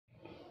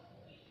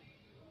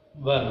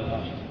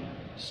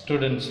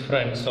Students,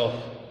 friends of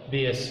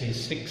BSc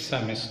 6th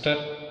semester,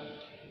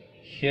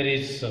 here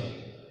is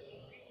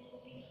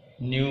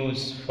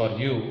news for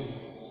you.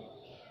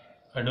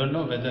 I don't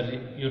know whether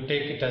you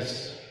take it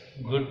as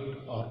good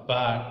or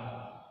bad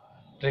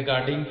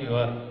regarding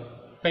your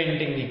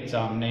pending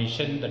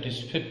examination, that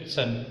is 5th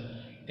sem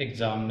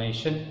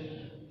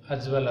examination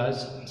as well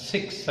as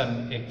 6th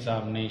sem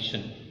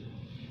examination.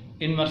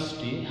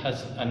 University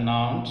has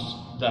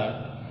announced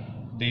that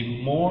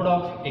the mode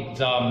of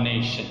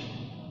examination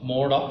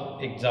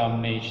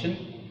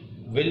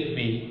will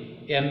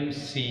be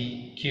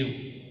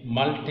MCQ,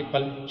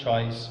 multiple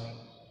choice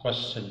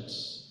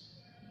questions.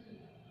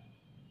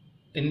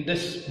 In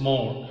this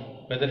mode,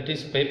 whether it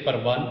is paper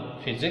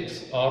 1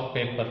 physics or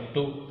paper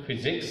 2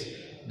 physics,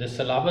 the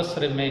syllabus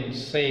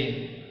remains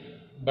same,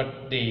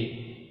 but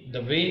the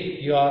way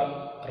you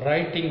are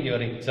writing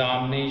your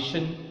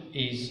examination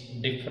is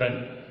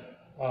different,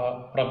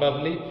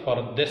 probably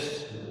for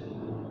this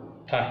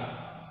time.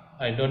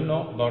 I don't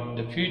know about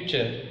the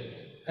future,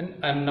 and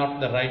I am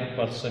not the right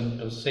person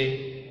to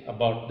say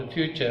about the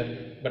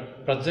future,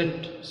 but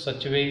present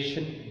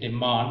situation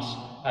demands,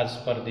 as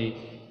per the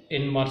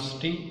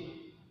university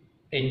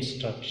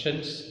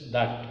instructions,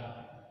 that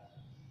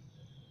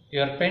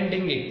your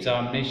pending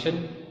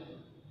examination,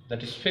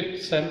 that is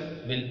 5th sem,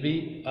 will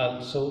be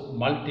also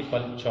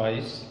multiple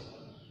choice,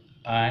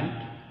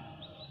 and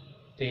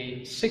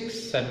the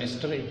 6th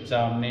semester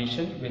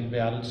examination will be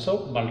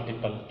also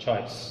multiple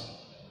choice.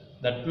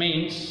 That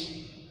means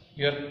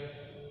your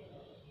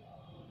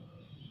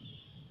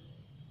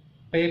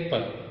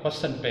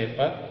question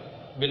paper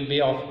will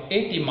be of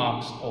 80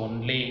 marks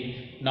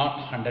only, not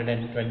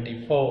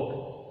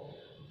 124.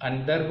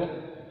 And there,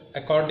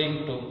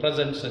 according to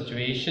present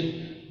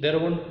situation, there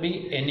won't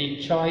be any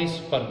choice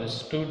for the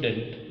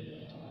student.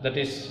 That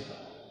is,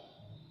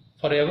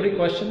 for every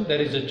question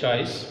there is a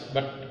choice,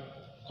 but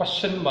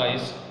question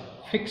wise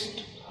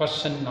fixed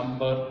question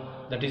number,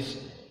 that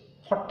is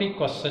 40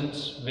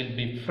 questions will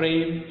be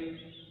framed,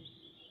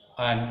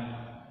 and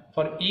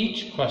for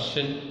each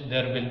question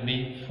there will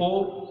be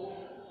 4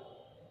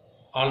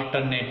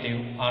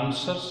 alternative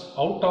answers.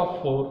 Out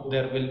of 4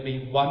 there will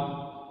be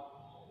 1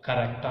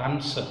 correct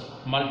answer,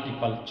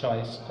 multiple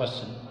choice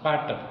question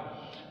pattern.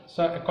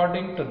 So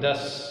according to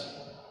this,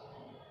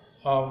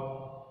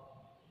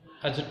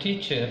 as a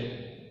teacher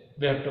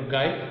we have to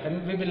guide,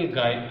 and we will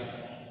guide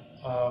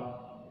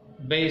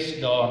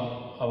based on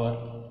our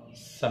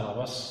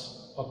syllabus.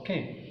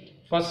 Okay,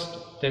 first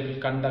they will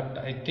conduct,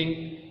 I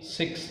think,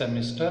 6th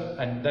semester,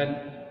 and then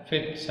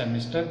 5th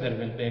semester there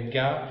will be a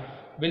gap.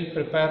 We'll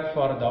prepare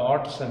for the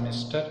odd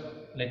semester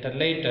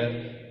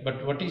later,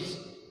 but what is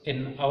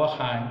in our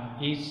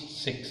hand is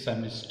 6th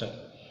semester.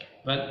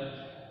 Well,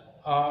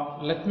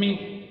 let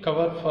me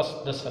cover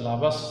first the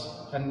syllabus,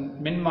 and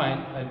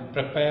meanwhile I will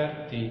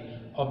prepare the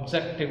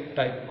objective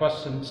type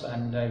questions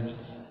and I will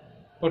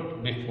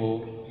put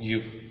before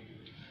you.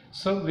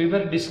 So we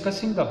were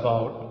discussing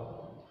about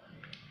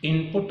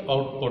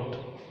input-output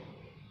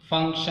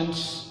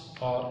functions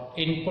or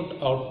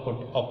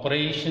input-output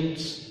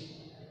operations.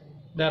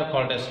 They are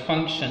called as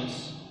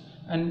functions,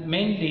 and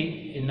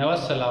mainly in our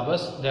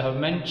syllabus they have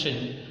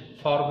mentioned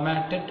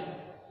formatted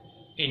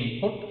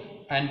input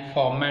and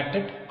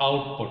formatted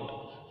output.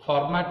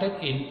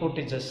 Formatted input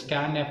is a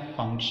scanf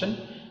function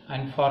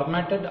and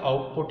formatted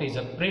output is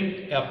a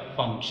printf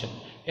function.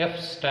 F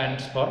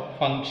stands for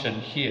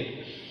function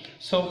here.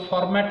 So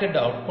formatted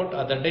output,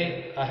 other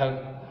day I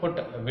have put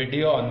a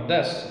video on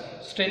this,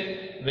 still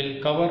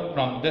will cover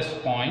from this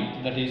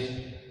point, that is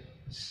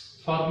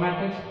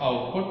formatted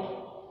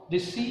output. The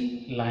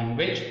C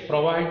language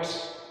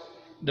provides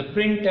the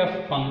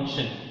printf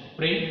function,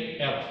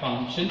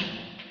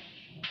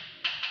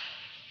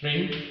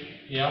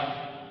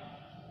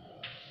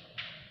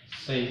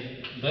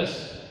 say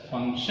this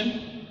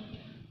function,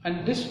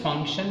 and this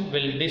function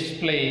will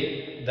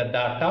display the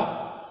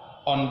data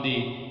on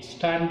the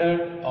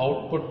standard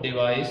output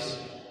device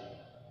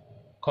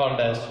called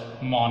as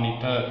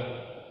monitor.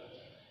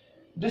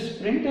 This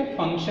printf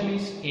function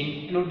is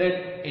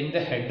included in the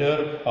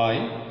header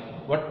file,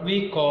 what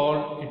we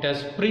call it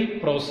as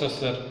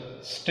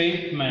preprocessor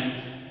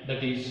statement,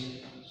 that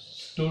is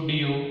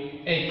studio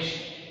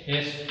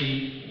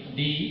stdio.h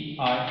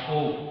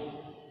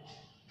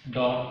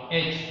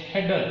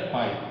header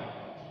file.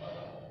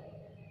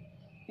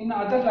 In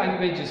other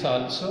languages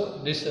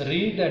also, this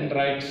read and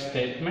write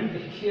statement,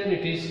 here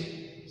it is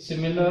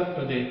similar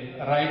to the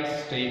write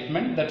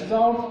statement, that is the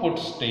output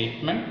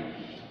statement.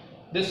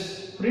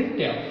 This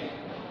printf,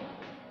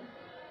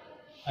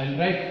 I will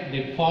write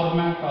the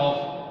format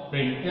of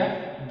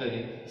printf,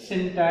 the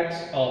syntax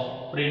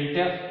of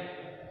printf.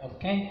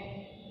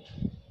 Okay,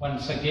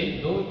 once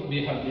again, though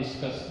we have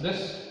discussed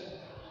this,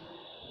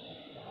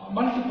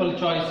 multiple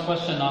choice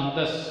question on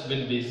this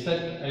will be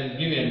set. I will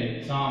give you an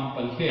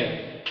example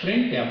here.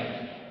 Printf,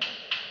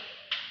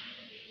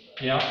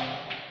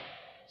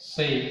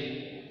 say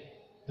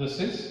this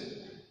is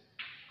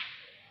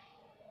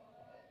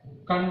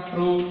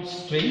control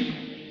string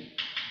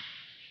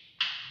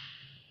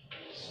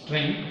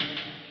string,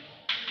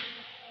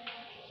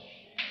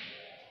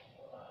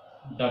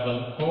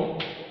 double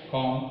quote,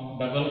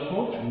 double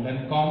quote, and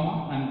then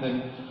comma, and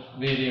then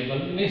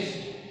variable list.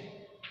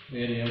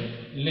 Variable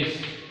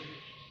list.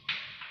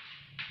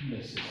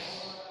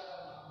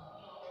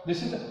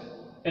 This is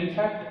in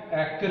fact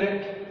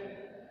accurate,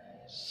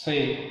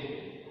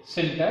 say,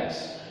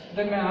 syntax.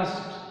 They may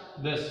ask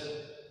this: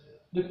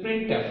 the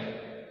printf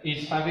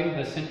is having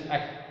the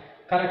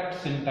correct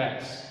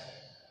syntax.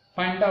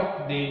 Find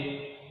out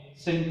the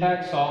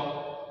syntax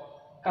of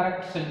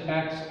correct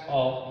syntax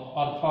of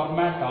or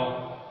format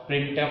of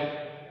printf.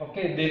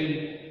 Okay, they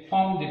will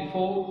form the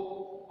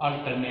 4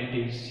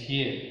 alternatives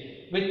here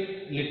with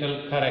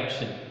little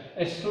correction.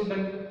 A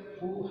student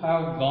who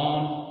have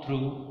gone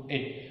through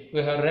it, who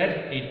have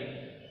read it,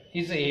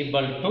 is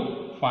able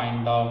to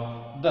find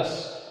out this.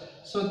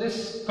 So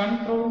this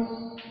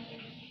control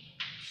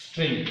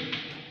string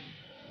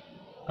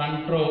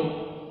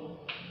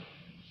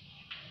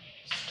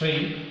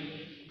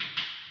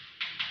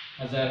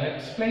as I have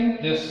explained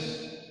this,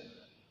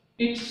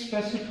 it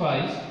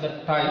specifies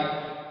the type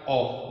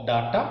of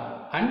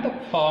data and the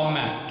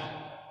format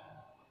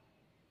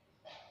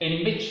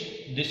in which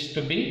this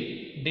to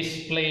be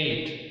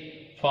displayed.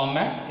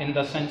 Format in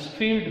the sense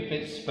field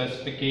with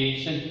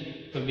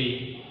specification to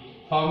be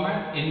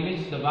format in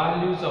which the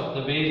values of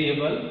the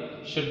variable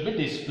should be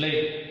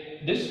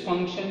displayed. This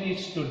function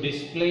is to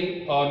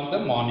display on the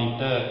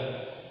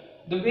monitor.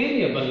 The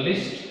variable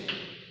list,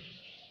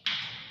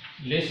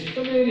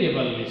 the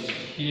variable list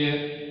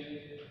here,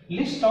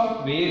 list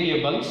of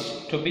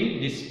variables to be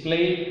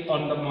displayed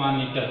on the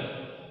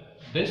monitor.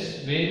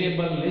 This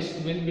variable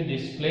list will be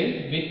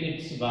displayed with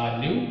its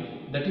value,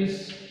 that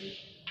is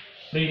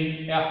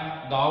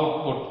printf, the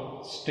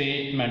output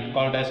statement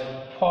called as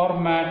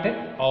formatted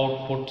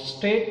output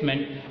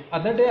statement.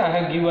 Other day I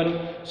have given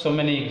so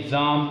many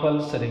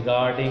examples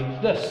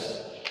regarding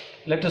this.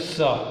 Let us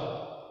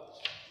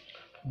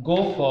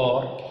go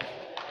for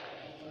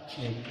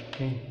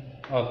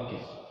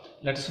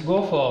let's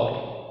go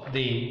for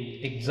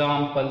the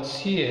examples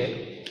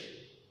here.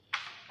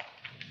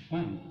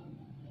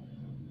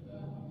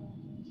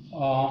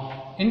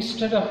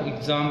 Instead of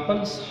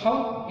examples,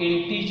 how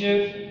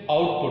integer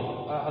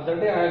output. Other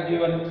day I have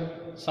given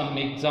some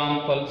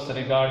examples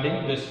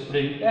regarding this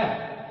printf.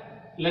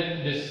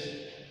 Let this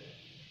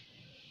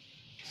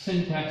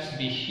syntax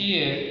be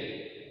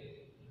here.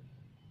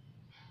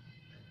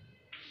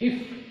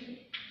 If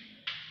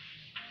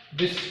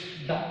this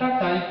data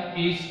type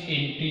is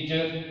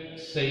integer,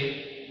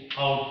 say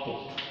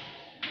output.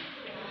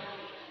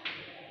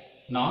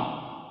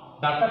 Now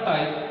data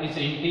type is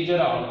integer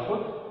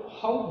output.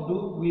 How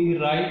do we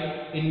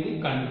write in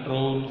the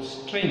control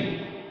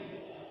string?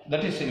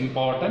 That is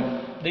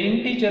important. The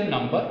integer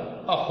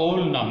number, a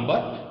whole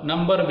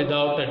number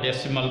without a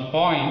decimal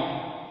point,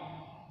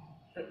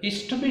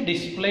 is to be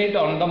displayed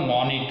on the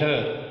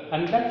monitor,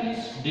 and that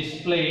is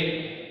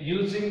displayed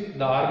using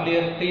the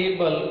earlier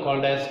table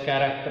called as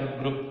character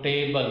group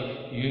table.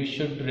 You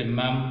should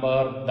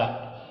remember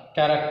that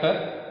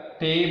character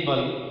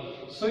table.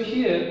 So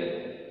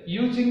here,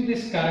 using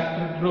this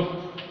character group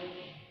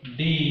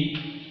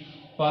D,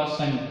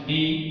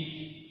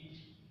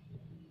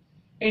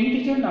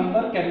 integer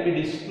number can be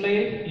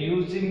displayed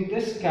using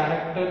this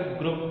character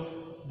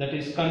group, that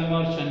is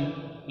conversion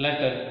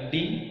letter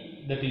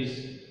D, that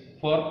is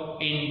for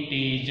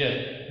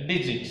integer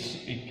digits,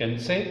 it can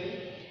say,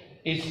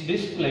 is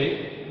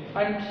displayed.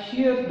 And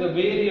here the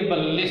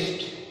variable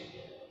list,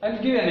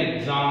 I'll give an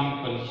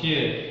example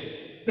here.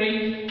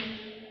 Print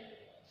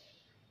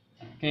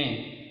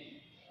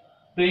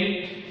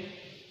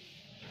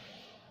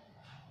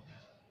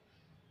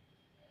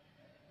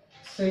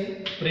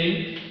say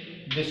print,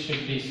 this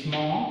should be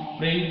small,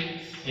 print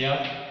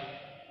f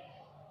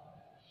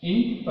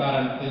in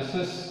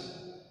parenthesis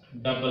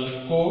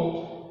double quote,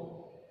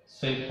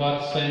 say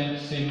percent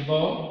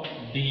symbol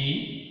D,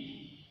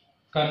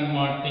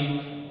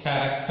 converting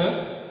character,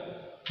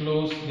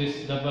 close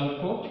this double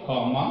quote,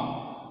 comma,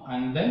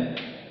 and then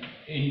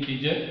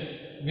integer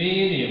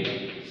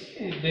variable.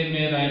 They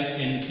may write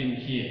anything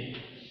here,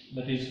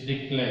 that is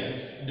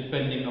declared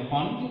depending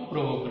upon the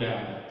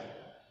program.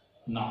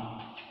 Now,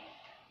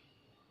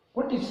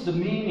 what is the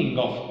meaning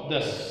of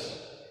this?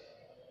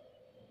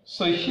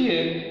 So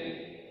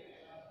here,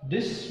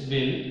 this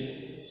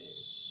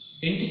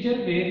integer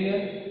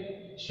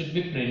variable should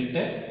be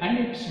printed and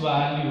its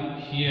value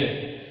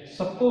here.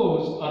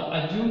 Suppose or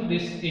assume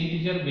this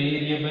integer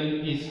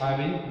variable is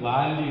having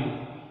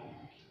value,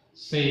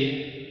 say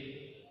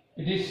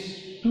it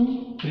is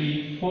 2,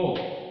 3, 4.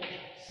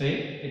 Say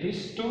it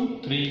is 2,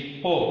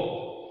 3,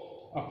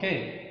 4.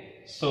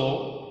 Okay,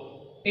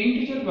 so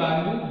integer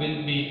value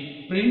will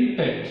be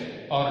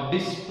printed or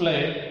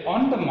displayed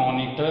on the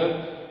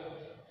monitor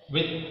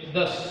with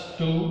thus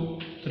 2,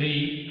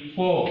 3,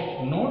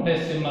 4. No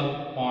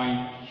decimal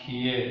point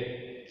here.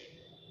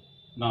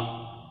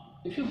 Now,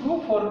 if you go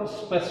for a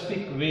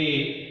specific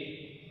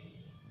way,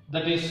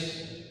 that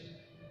is,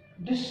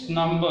 this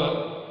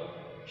number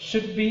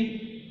should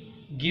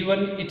be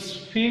given its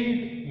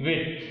field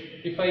width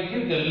if I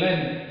give the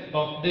length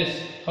of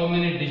this, how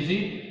many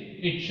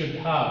digits it should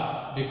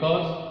have,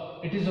 because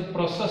it is a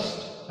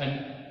processed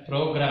and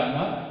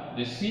programmer,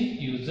 the C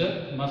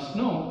user must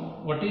know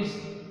what is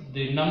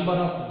the number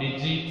of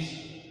digits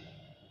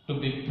to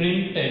be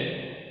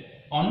printed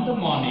on the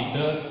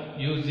monitor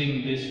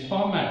using this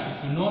format.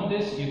 If you know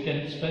this, you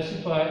can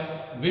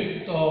specify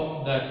width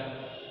of that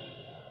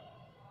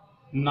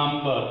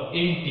number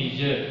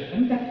integer,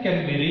 and that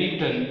can be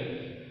written,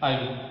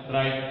 I will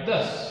write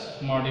this,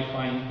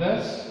 modifying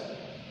this,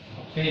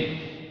 okay,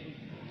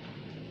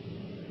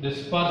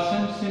 this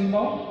percent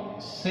symbol,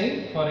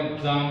 say for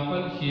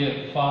example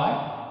here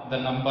 5, the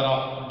number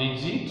of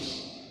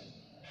digits,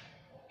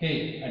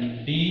 okay,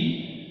 and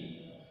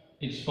D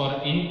is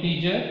for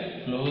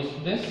integer, close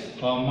this,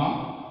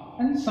 comma,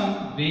 and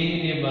some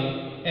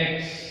variable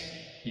X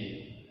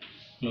here,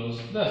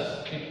 close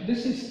this. If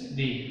this is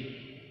the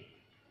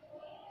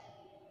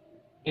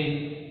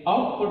in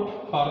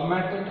output,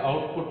 formatted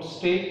output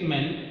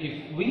statement,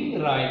 if we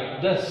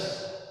write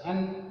this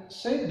and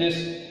say this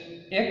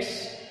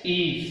X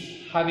is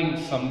having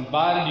some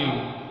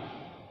value,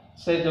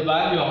 say the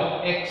value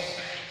of X,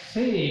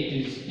 say it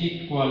is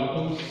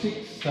equal to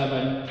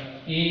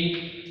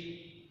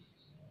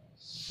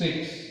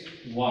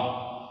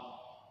 67861.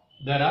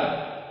 There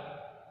are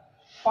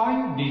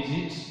 5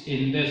 digits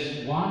in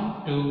this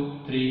 1, 2,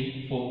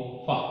 3,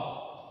 4, 5.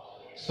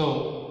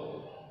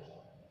 So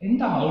in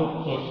the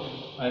output,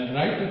 I'll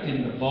write it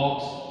in the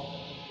box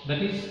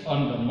that is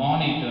on the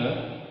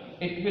monitor.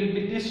 It will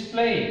be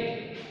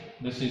displayed.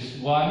 This is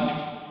 1,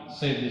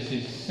 say this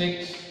is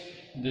 6,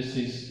 this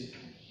is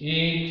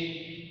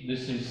 8,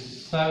 this is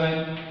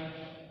 7,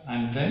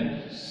 and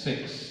then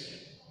 6.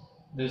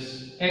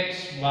 This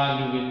X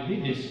value will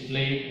be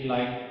displayed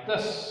like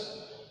this.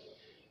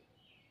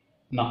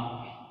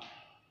 Now,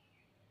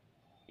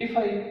 if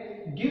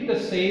I give the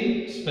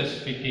same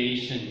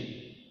specification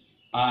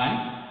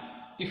and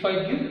if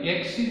I give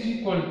X is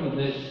equal to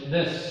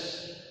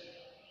this,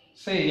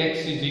 say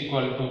X is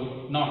equal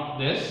to not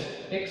this,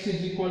 X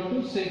is equal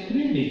to say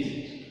 3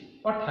 digits,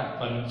 what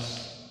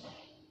happens?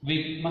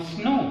 We must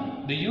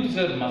know, the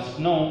user must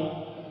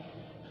know,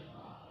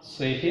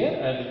 say here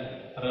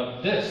I'll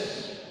rub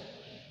this.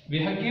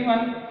 We have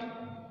given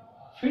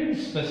field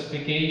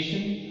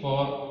specification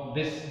for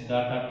this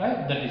data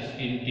type, that is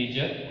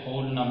integer,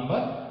 whole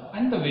number,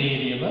 and the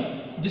variable.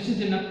 This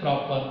is in a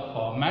proper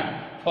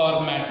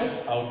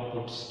formatted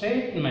output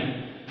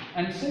statement,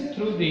 and say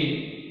through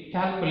the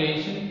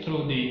calculation,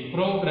 through the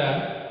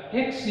program,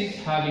 X is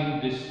having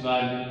this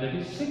value, that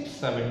is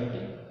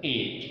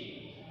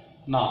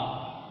 678.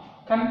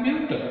 Now,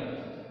 computer,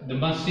 the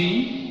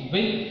machine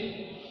will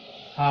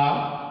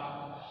have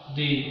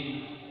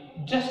the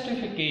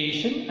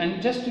justification,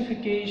 and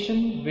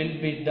justification will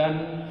be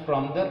done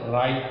from the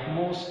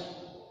rightmost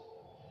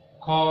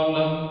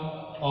column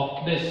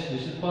of this.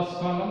 This is first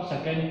column,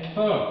 second,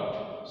 third.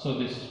 So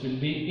this will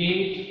be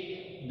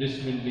 8,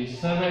 this will be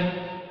 7,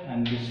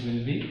 and this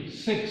will be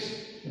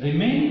 6.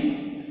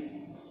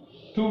 Remaining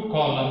 2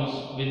 columns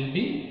will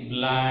be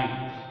blank.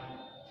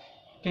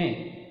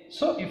 Okay.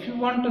 So if you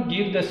want to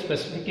give the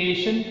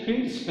specification,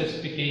 field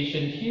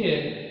specification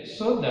here,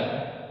 so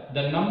that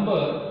the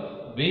number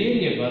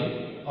variable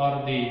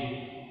or the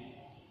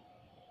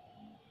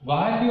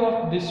value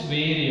of this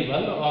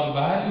variable or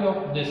value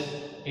of this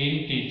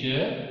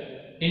integer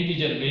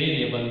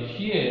variable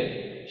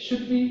here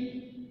should be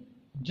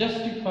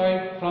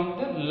justified from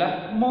the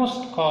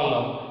leftmost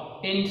column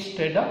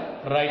instead of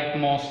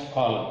rightmost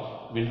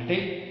column. We'll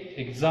take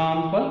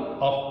example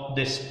of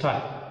this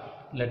type.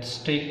 Let's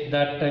take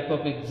that type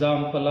of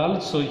example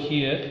also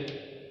here.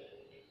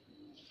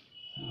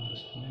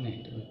 Just a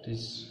minute, it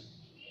is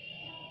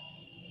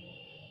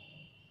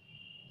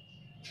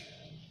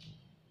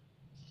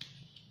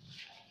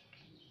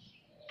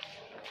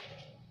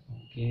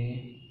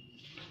okay.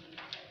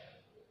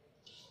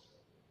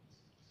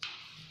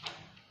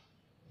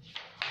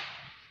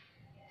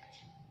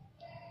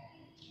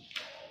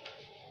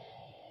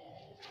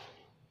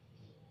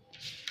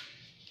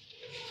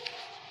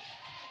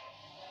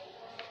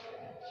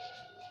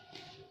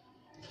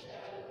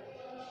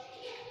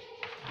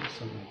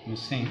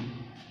 Missing,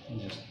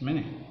 just a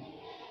minute.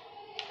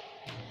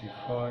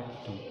 85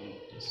 to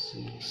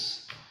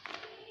 86.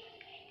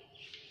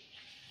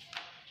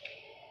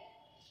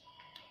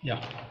 Yeah,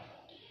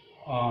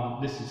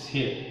 this is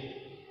here.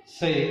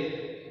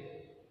 Say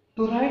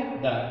to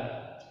write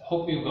that,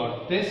 hope you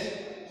got this.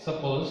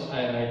 Suppose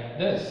I write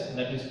this,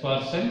 that is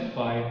percent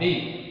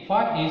 5D.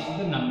 5 is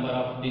the number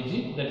of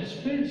digits, that is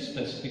field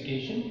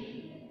specification,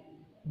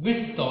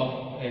 width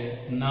of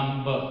a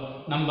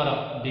number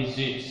of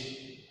digits.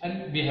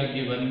 And we have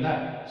given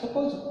that.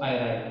 Suppose I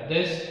write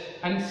this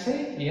and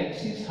say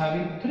X is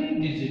having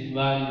 3-digit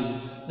value,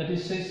 that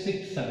is say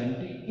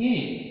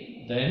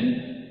 678.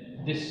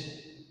 Then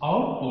this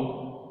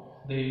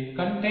output, the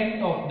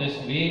content of this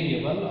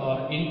variable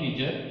or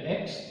integer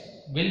X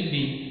will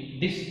be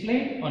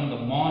displayed on the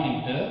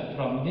monitor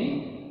from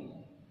the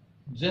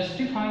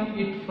justifying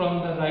it from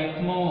the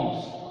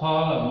rightmost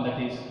column, that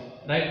is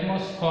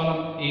rightmost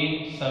column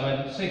 8,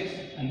 7, 6,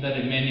 and the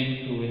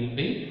remaining 2 will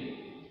be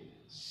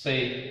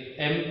say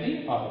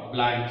empty or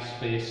blank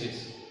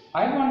spaces.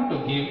 I want to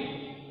give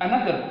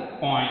another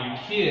point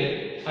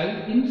here. I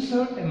will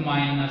insert a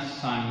minus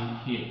sign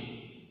here.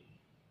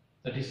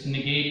 That is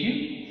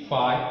negative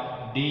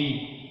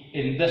 5D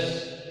in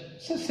this.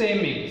 It's the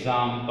same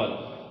example.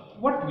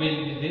 What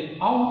will be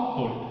the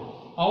output?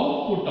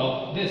 Output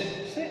of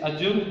this, say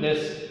assume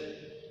this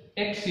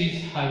x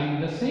is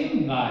having the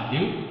same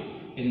value.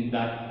 In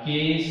that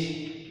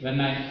case,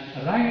 when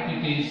I write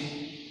it is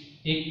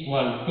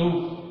equal to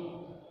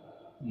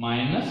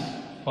minus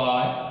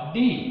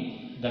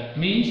 5D. That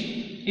means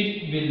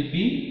it will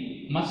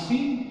be,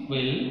 machine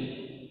will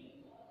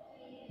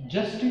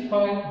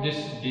justify this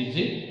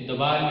digit, the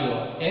value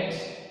of x,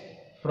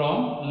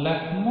 from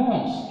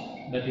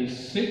leftmost, that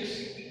is 6,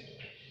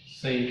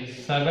 say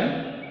 7,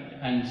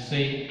 and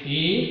say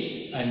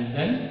 8, and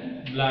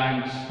then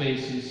blank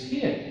spaces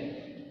here.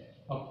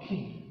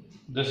 Okay,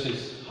 this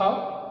is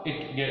how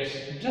it gets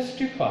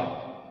justified.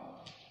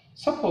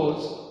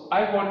 Suppose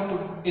I want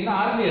to, in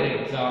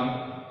earlier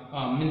example,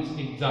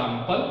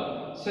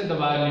 say the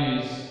value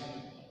is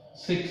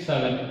 6,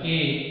 7,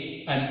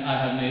 8, and I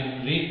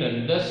have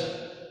written this.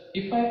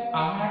 If I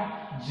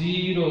add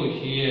 0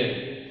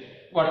 here,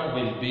 what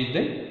will be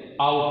the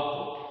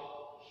output?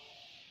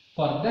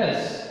 For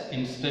this,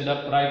 instead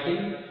of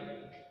writing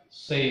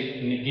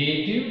say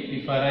negative,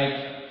 if I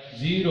write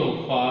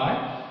 0,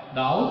 5,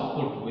 the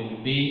output will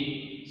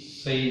be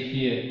say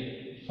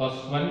here,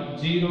 first one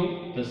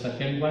 0, the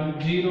second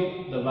one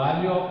 0, the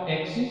value of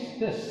x is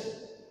this.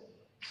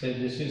 Say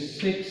this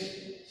is 6,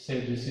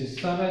 say this is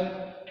 7,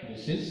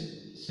 this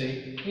is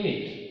say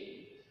 8.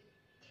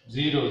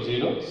 0,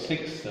 0,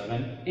 6,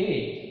 7,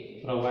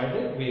 8,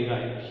 provided we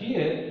write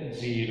here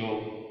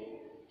 0.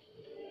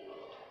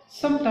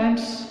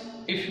 Sometimes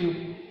if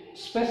you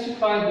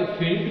specify the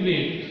field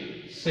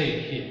width, say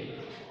here,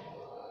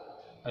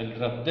 I'll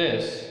rub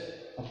this,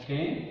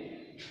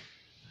 okay.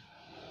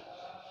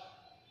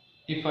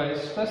 If I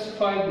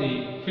specify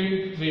the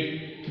field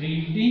width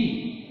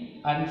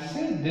 3D and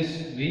say this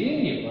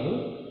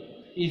variable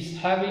is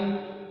having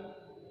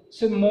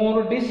say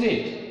more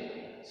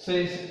digit,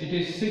 says it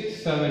is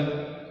 6,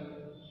 7,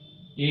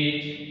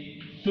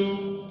 8,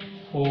 2,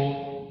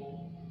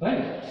 4,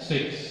 right,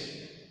 6,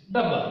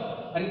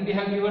 double, and we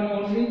have given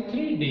only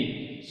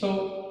 3D.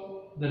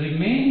 So the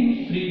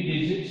remaining 3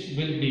 digits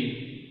will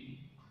be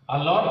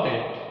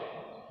allotted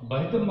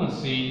by the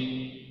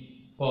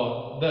machine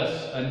for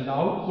this, and the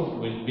output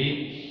will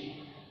be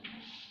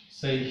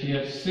say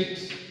here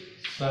 6,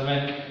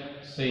 7,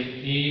 say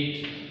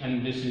 8,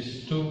 and this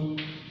is 2,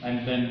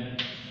 and then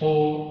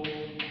 4,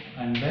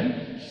 and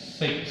then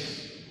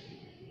 6.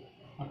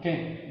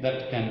 Okay,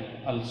 that can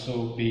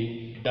also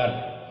be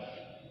done.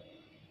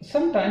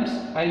 Sometimes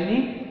I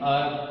need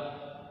a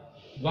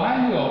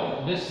value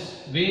of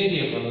this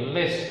variable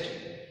list,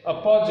 a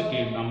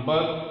positive number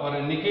or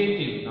a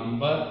negative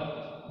number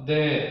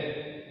there.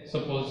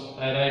 Suppose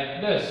I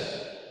write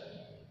this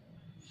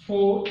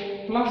 4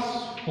 plus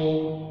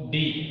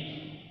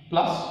 4D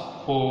plus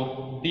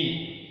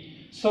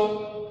 4D. So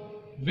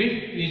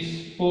width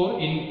is 4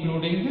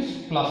 including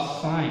this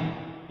plus sign,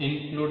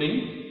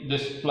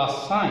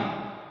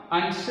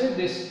 and say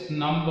this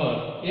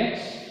number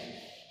x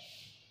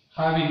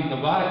having the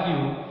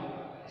value,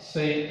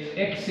 say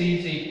x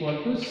is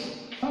equal to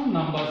some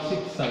number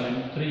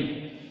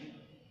 673.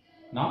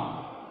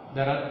 Now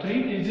there are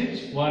 3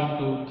 digits,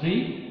 1, 2,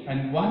 3,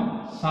 and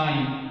 1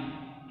 sign.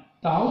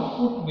 The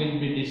output will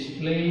be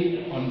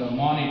displayed on the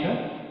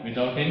monitor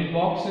without any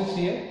boxes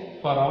here.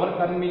 For our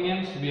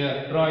convenience, we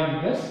are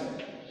drawing this.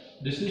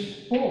 This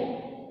is 4.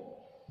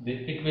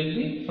 It will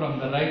be from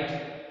the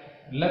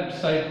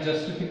left side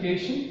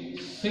justification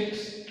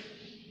 6,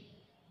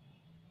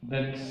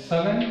 then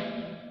 7,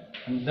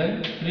 and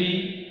then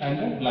 3, and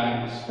a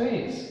blank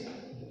space.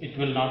 It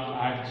will not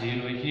add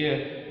 0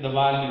 here. The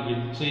value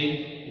will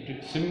change. It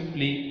is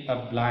simply a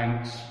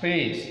blank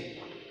space.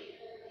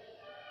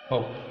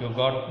 Hope you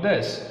got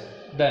this.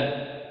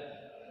 Then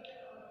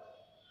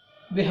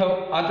we have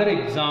other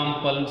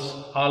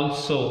examples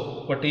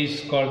also, what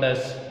is called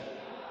as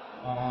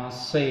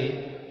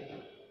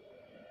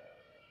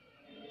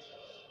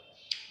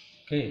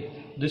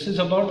this is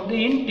about the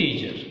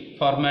integer,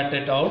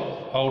 formatted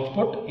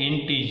output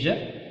integer.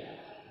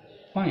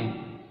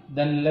 Fine.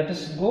 Then let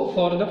us go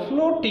for the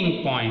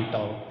floating point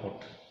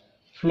output.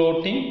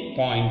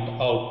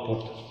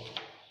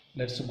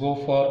 Let's go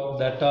for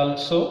that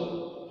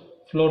also.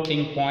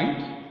 Floating point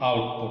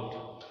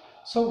output.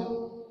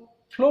 So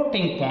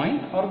floating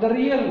point or the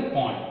real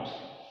point,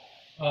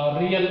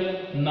 real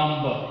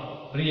number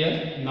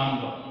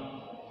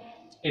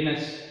in a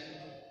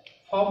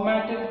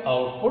formatted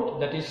output,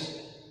 that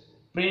is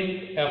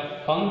print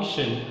a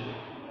function,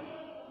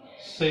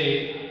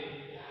 say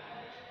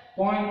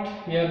point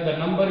here, the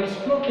number is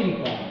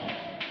floating point.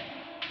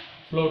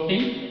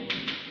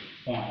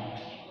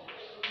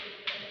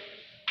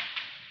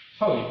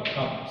 How it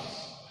comes?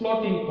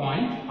 Floating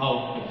point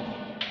output.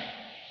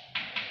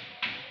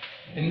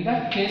 In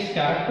that case,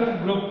 character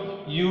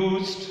group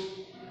used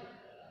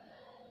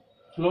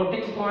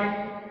floating point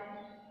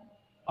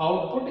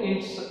output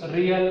is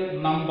real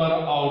number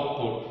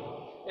output.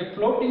 A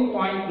floating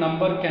point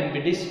number can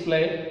be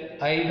displayed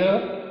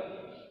either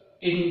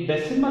in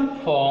decimal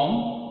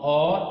form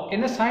or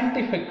in a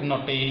scientific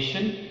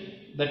notation,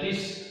 that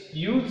is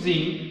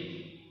using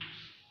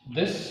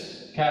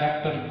this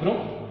character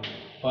group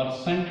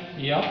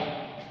 %f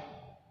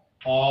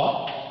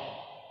or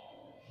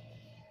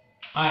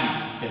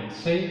and you can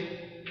say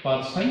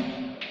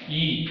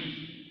 %e.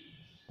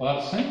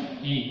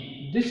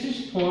 This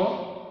is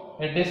for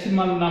a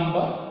decimal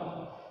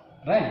number,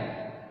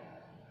 right?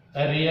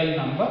 A real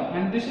number,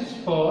 and this is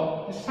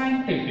for a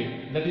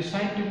scientific. That is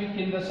scientific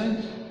in the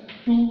sense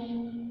 2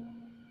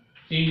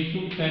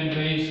 into 10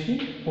 raised to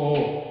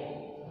 4.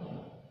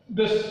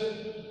 This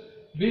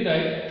we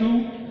write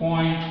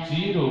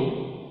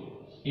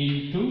 2.0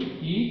 into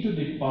e to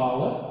the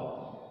power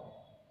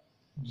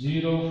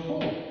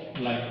 04.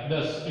 Like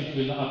this, it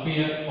will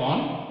appear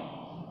on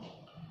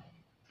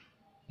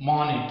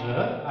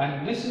monitor,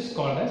 and this is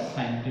called as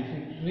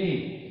scientific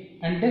way.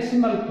 And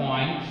decimal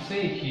point,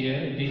 say here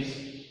it is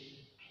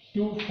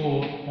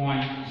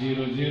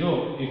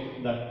 24.00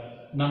 if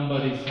that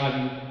number is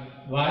having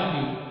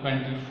value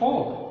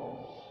 24.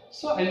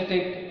 So I'll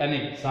take an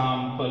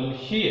example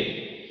here.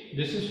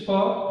 This is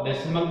for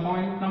decimal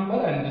point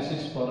number and this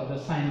is for the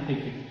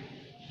scientific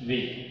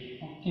way.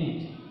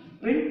 Okay.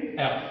 Print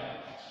F.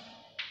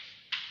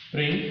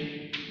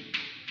 Print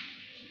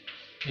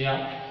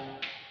F.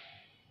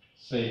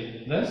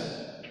 Say this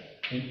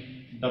in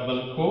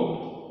double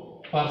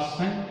quote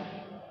 %F.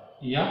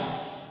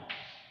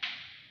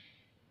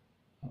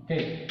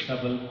 Okay,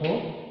 double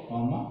quote,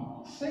 comma,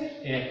 say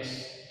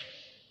X.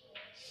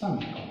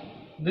 Semicolon.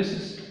 This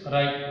is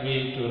right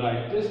way to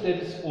write this. There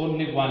is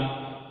only one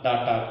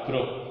data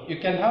group. You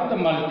can have the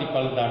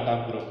multiple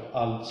data group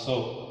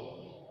also.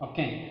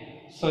 Okay.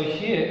 So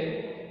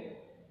here,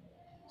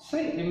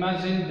 say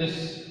imagine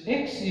this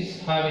X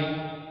is having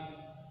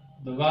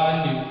the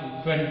value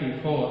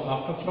 24.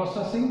 After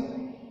process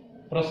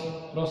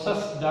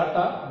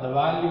data, the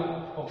value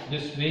of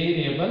this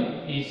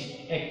variable is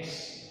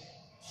X.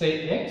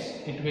 Say X,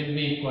 it will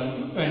be equal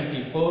to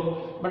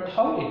 24, but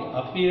how it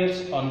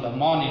appears on the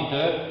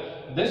monitor,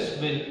 this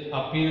will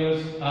appear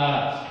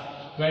as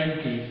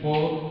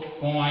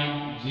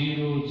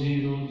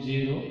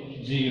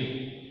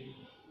 24.0000,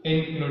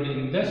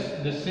 including this,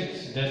 the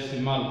 6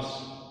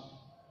 decimals.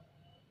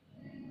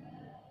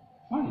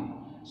 Fine.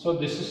 So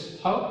this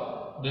is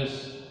how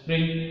this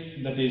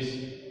print, that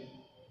is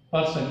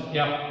 %F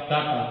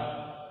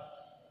data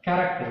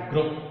character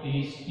group,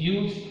 is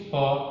used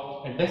for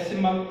a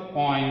decimal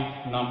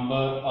point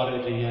number or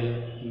a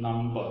real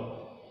number.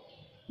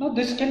 Now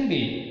this can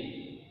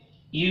be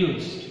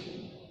used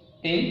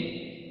in,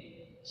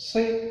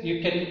 say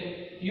you can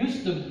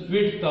use the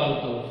width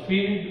also,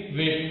 field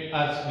width,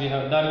 as we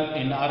have done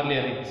in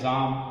earlier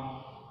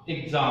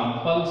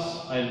examples.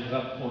 I'll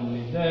drop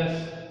only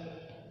this.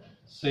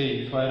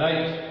 Say if I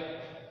write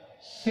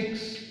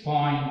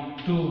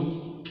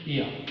 6.2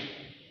 F,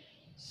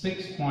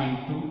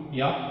 6.2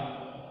 F,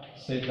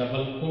 say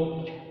double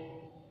quote,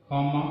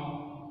 comma,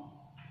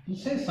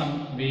 say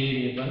some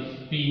variable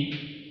p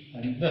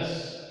and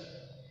this.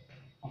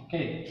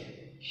 Okay,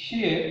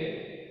 here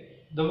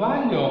the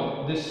value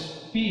of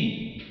this p,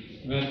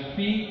 where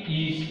p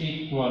is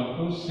equal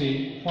to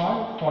say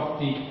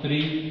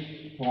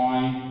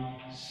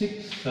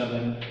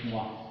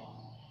 543.671.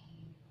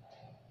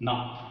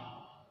 Now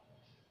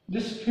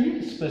this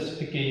field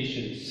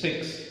specification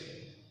 6,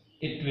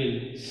 it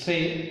will say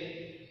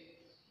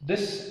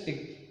this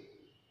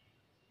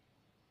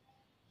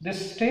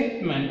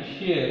statement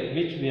here,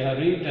 which we have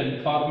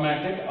written,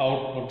 formatted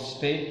output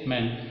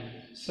statement,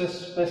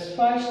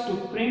 specifies to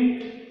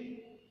print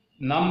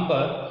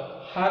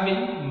number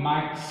having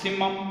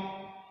maximum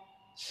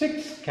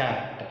 6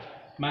 character,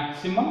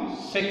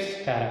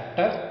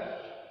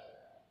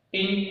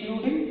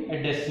 including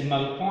a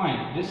decimal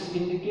point. This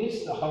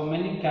indicates how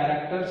many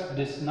characters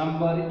this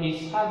number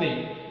is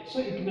having. So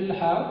it will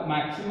have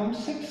maximum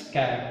 6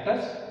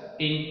 characters,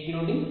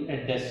 including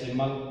a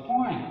decimal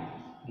point.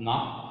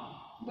 Now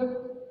the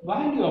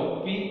value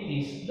of p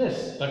is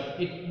this, but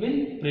it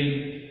will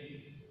print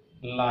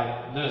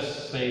like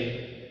this.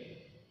 Say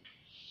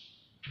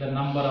the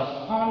number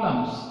of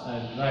columns I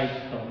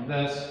write from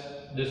this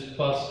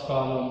first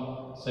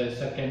column, say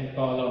second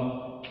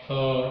column,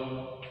 third,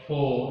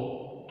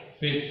 fourth,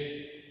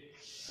 fifth,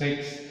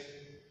 sixth.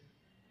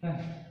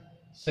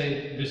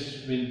 Say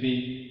this will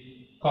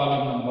be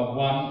column number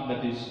 1,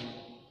 that is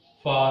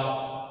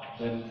 5,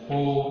 then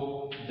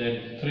 4,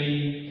 then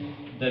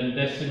 3, then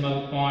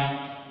decimal point,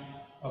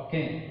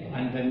 okay,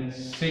 and then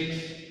 6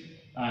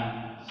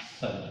 and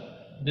 7.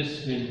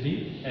 This will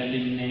be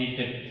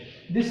eliminated.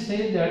 This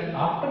says that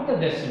after the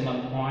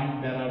decimal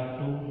point there are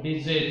 2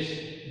 digits.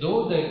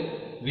 Though the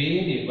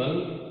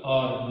variable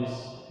or this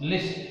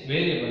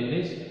variable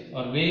list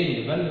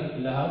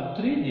will have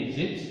 3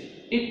 digits,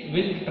 it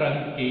will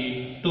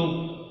truncate to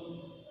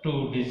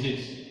 2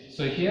 digits.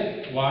 So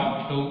here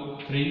 1, 2,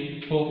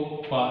 3,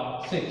 4,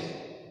 5, 6.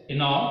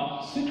 In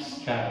all 6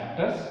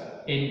 characters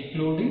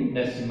including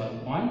decimal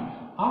point.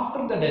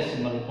 After the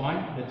decimal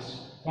point,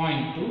 that's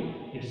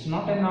 0.2. It is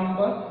not a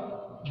number.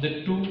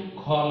 The 2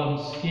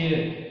 columns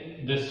here,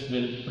 this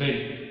will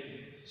print.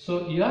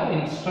 So you are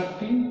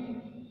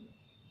instructing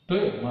to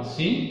a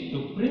machine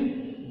to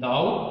print the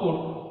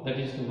output, that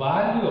is the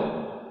value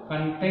of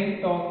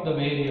content of the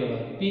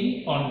variable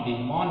P on the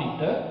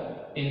monitor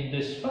in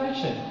this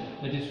fashion,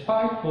 that is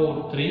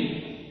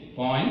 543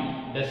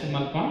 point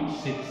decimal point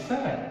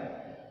 67.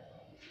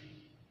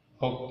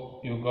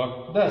 Hope you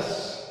got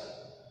this.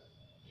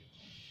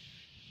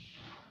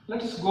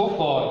 Let's go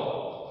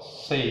for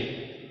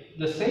say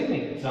the same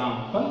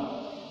example.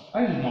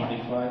 I will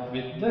modify it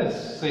with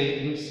this.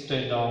 Say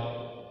instead of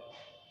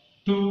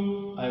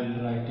 2, I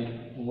will write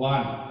it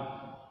 1.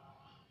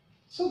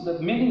 So the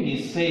meaning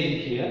is same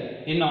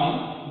here. In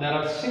all, there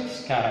are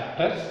 6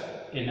 characters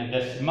in a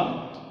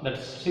decimal.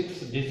 That's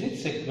 6 digit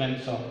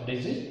sequence of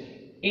digits,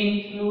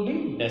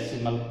 including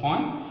decimal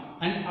point.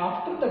 And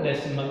after the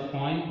decimal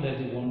point, there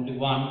is only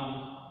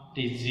 1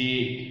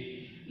 digit.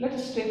 Let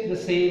us take the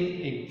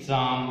same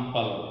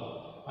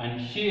example. And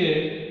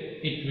here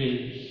it will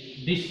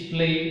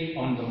display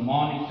on the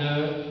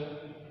monitor,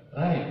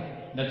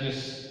 right? That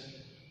is,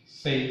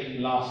 say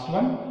last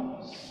one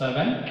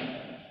 7.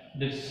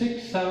 The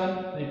 6,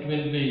 7, it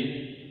will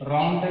be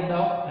rounded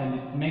up and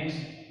it makes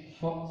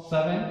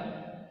 7.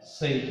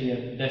 Say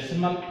here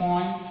decimal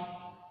point.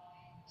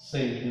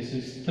 Say this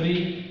is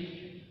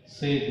 3.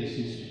 Say this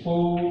is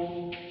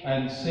 4.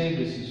 And say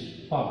this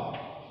is 5.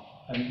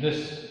 And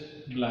this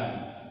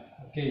blank.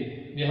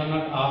 Okay, we have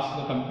not asked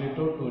the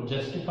computer to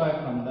justify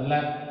from the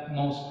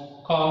leftmost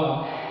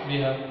column.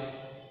 We have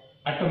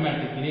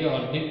automatically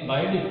or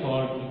by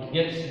default it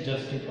gets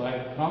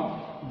justified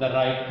from the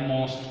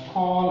rightmost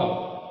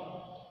column.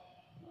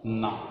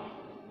 Now,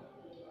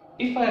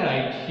 if I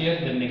write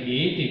here the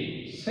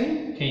negative,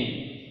 same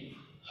thing,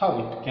 how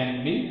it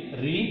can be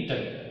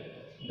written?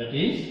 That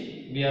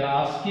is, we are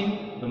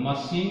asking the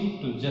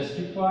machine to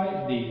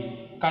justify the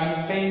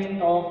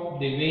content of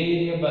the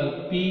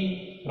variable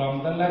P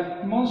from the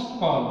leftmost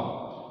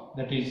column.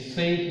 That is,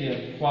 say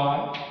here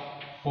 5,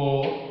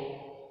 4,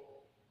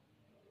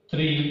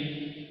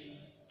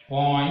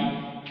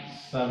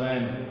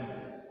 3.7.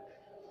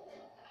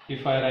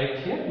 If I write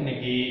here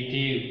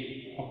negative,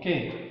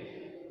 okay.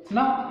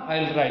 Now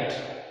I'll write,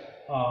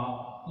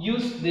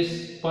 use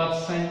this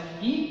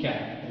 %e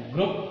character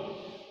group.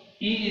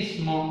 E is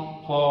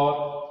more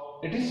for,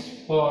 it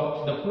is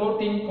for the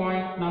floating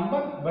point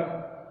number, but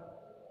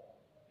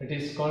it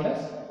is called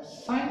as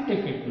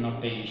scientific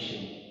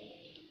notation.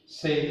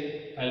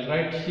 Say, I'll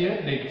write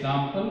here the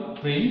example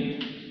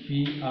print,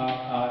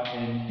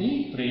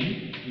 P-R-I-N-T,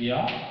 print,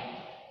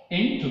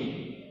 into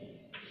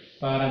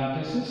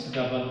parenthesis,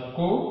 double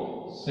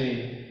quote,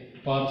 say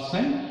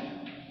 %e,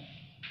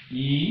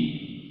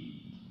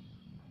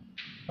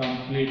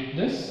 complete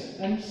this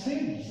and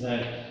say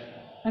Z.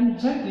 And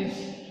Z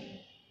is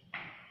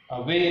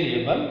a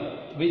variable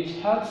which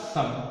has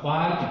some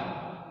value.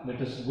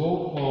 Let us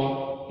go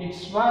for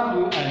its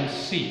value and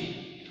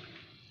see.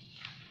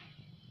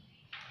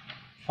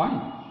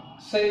 Fine.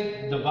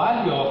 Say the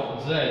value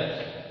of Z.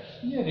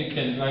 Here you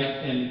can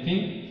write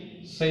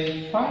anything.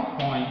 Say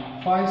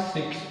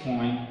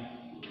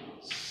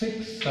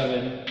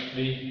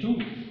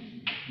 5.56.6732.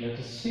 Let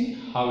us see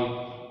how it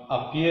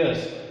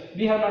appears.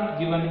 We have not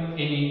given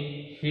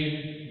any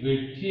field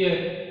width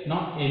here,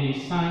 not any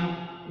sign.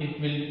 It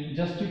will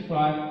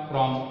justify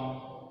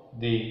from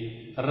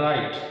the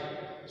right.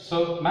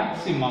 So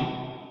maximum,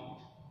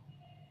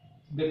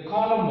 the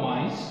column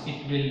wise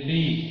it will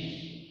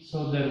be,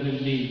 so there will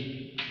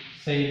be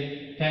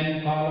say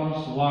 10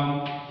 columns,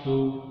 1,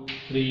 2,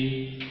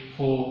 3,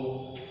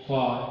 4,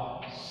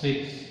 5,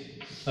 6,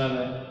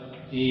 7,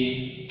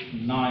 8,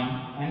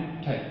 9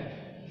 and 10.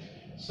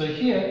 So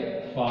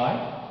here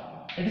 5,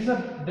 it is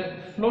the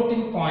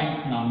floating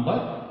point number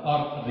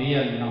or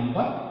real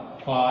number.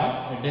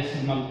 5, a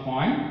decimal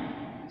point.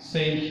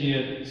 Say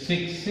here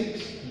 6,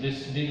 6,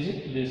 this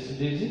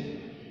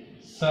digit,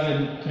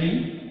 7,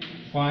 3,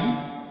 fine.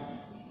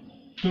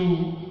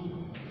 2,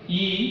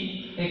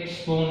 E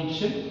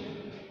exponential.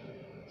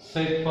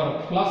 Say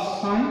for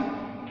plus sign.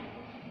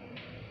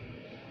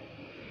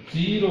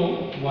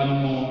 0,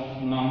 one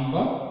more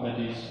number, that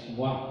is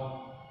 1.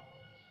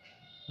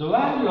 The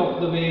value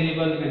of the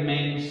variable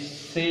remains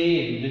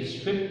same, this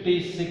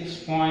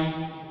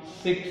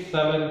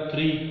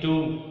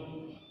 56.6732,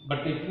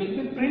 but it will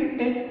be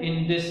printed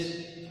in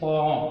this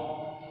form.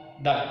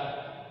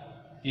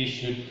 That you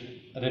should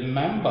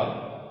remember.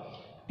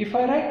 If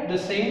I write the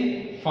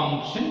same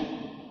function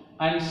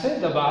and say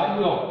the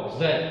value of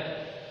Z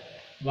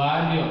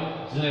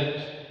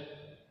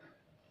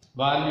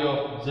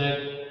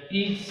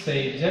is,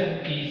 say Z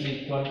is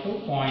equal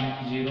to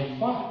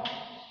 0.05.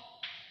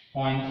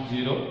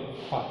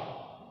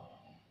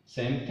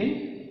 Same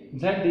thing,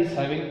 Z is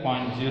having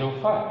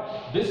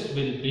 0.05. This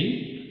will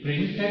be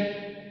printed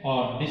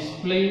or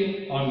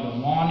displayed on the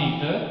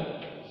monitor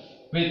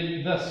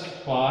with this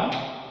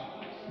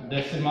 5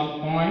 decimal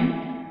point,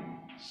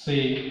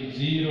 say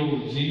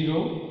 0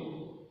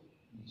 0,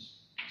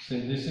 say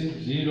this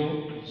is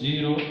 0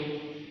 0,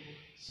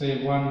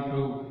 say 1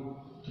 2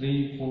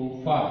 3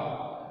 4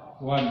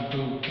 5, 1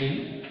 2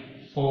 3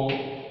 4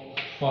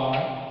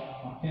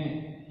 5,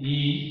 okay,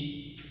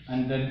 E,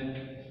 and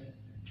then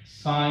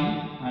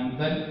sign, and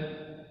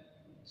then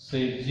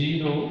say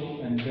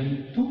 0 and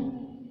then 2.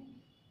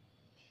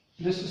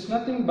 This is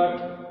nothing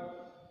but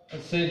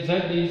say z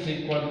is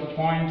equal to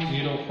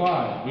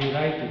 0.05. We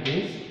write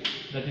this,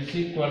 that is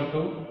equal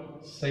to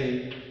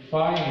say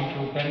 5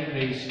 into 10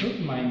 raised to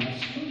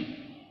minus 2.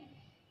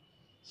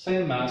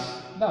 Same as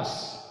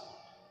thus.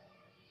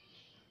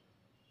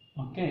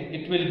 Okay,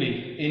 it will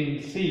be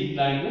in C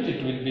language,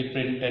 it will be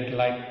printed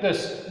like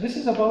this. This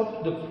is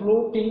about the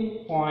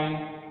floating point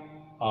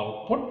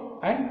output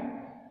and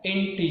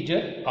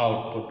integer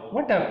output.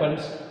 What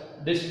happens?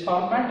 This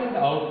formatted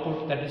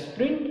output, that is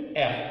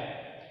printf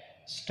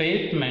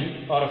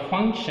statement or a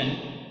function,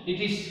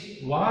 it is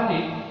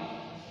valid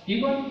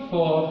even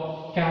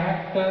for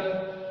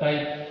character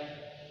type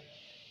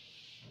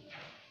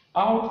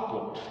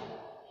output.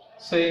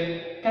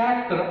 Say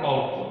character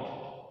output,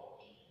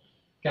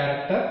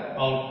 character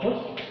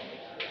output,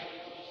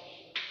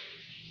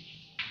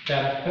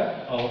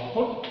 character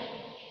output,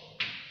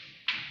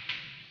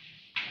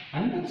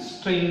 and then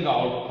string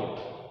output.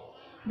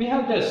 We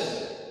have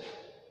this.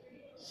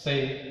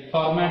 Say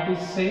format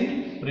is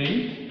same,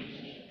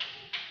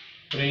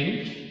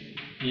 print,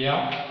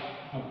 yeah,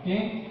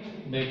 okay,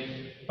 the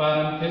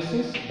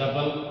parenthesis,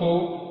 double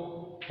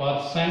quote,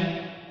 %,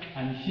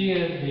 and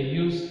here they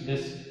use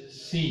this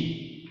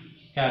C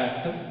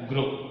character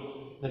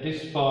group, that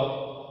is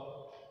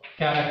for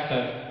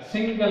character,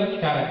 single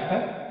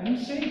character, and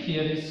say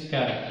here is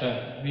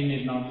character, we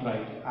need not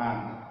write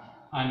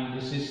and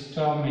this is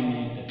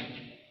terminated.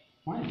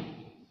 Fine.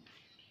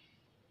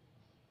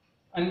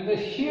 And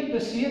here the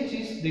ch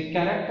is the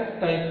character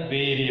type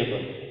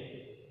variable,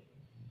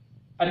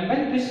 and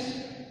when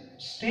this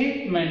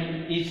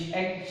statement is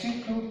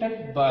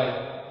executed by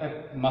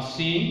a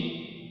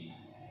machine,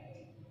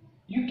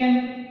 you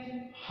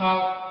can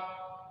have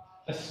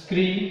a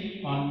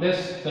screen on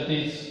this, that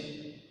is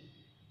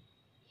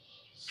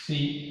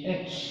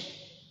ch,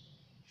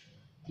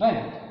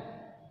 right,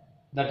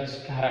 that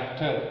is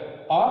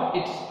character, or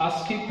its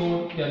ASCII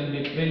code can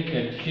be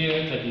printed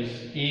here, that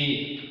is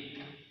A.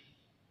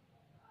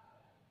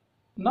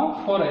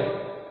 Now for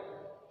a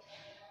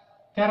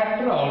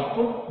character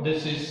output,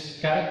 this is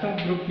character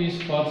group is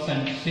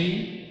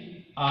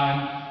 %C,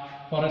 and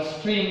for a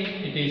string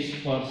it is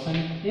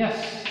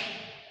 %S.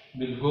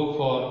 We'll go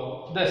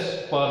for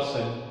this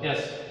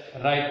 %S,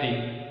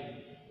 writing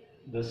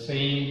the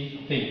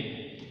same thing,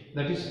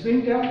 that is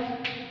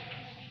printf,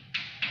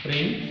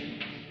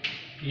 print,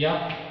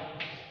 yeah,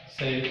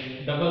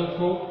 say double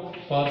quote,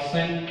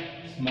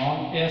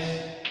 small s,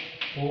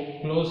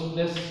 close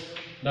this,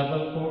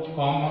 double quote,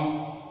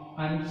 comma,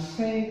 and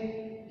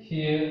say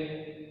here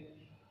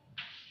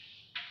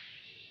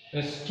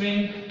a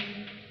string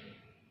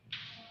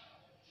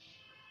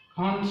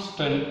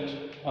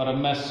constant or a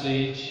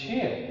message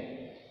here.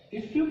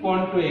 If you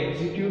want to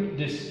execute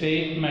this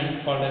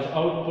statement called as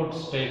output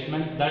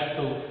statement, that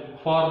too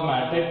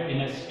formatted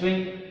in a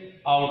string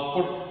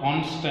output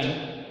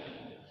constant,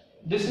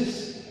 this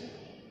is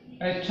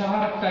a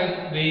char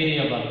type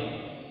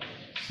variable,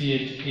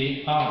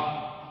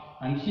 char,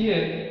 and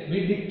here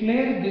we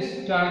declare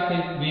this char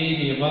type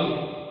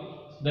variable,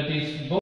 that is both